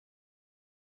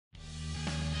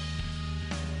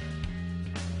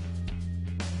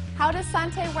How does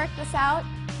Sante work this out?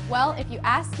 Well, if you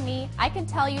ask me, I can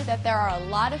tell you that there are a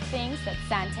lot of things that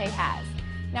Sante has.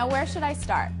 Now, where should I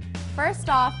start? First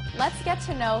off, let's get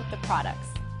to know the products.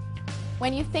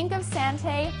 When you think of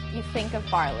Sante, you think of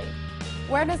barley.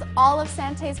 Where does all of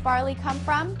Sante's barley come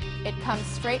from? It comes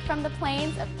straight from the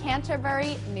plains of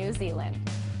Canterbury, New Zealand.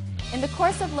 In the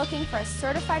course of looking for a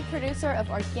certified producer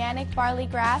of organic barley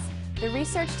grass, the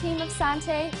research team of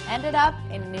Sante ended up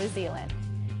in New Zealand.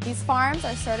 These farms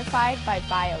are certified by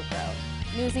BioGrow,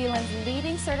 New Zealand's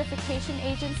leading certification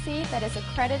agency that is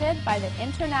accredited by the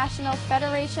International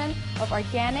Federation of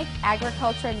Organic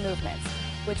Agriculture Movements,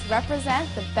 which represent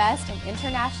the best in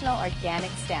international organic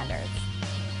standards.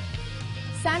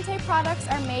 Sante products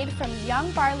are made from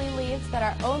young barley leaves that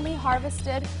are only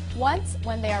harvested once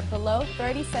when they are below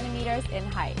 30 centimeters in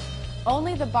height.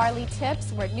 Only the barley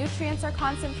tips where nutrients are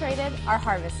concentrated are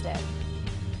harvested.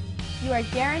 You are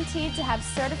guaranteed to have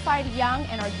certified young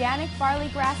and organic barley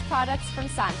grass products from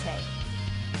Sante.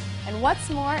 And what's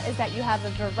more is that you have a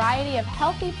variety of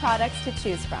healthy products to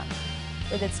choose from,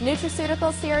 with its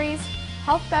nutraceutical series,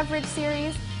 health beverage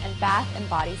series, and bath and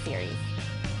body series.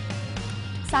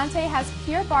 Sante has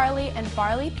Pure Barley and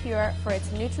Barley Pure for its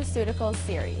nutraceuticals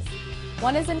series.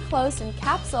 One is enclosed in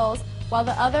capsules, while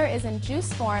the other is in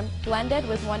juice form, blended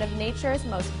with one of nature's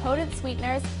most potent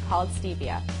sweeteners called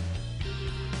stevia.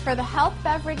 For the health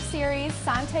beverage series,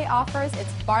 Sante offers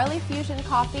its Barley Fusion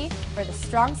Coffee for the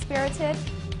strong-spirited,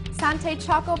 Sante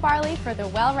Choco Barley for the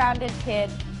well-rounded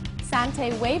kid,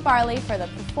 Sante Whey Barley for the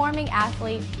performing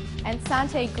athlete, and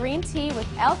Sante Green Tea with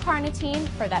L-carnitine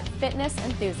for that fitness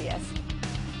enthusiast.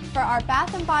 For our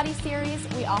bath and body series,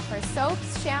 we offer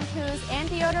soaps, shampoos, and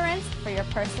deodorants for your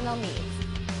personal needs.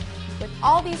 With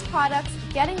all these products,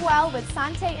 getting well with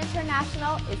Sante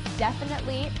International is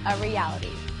definitely a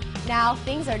reality. Now,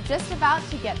 things are just about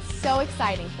to get so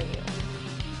exciting for you.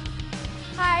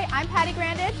 Hi, I'm Patty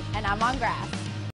Grandage, and I'm on grass.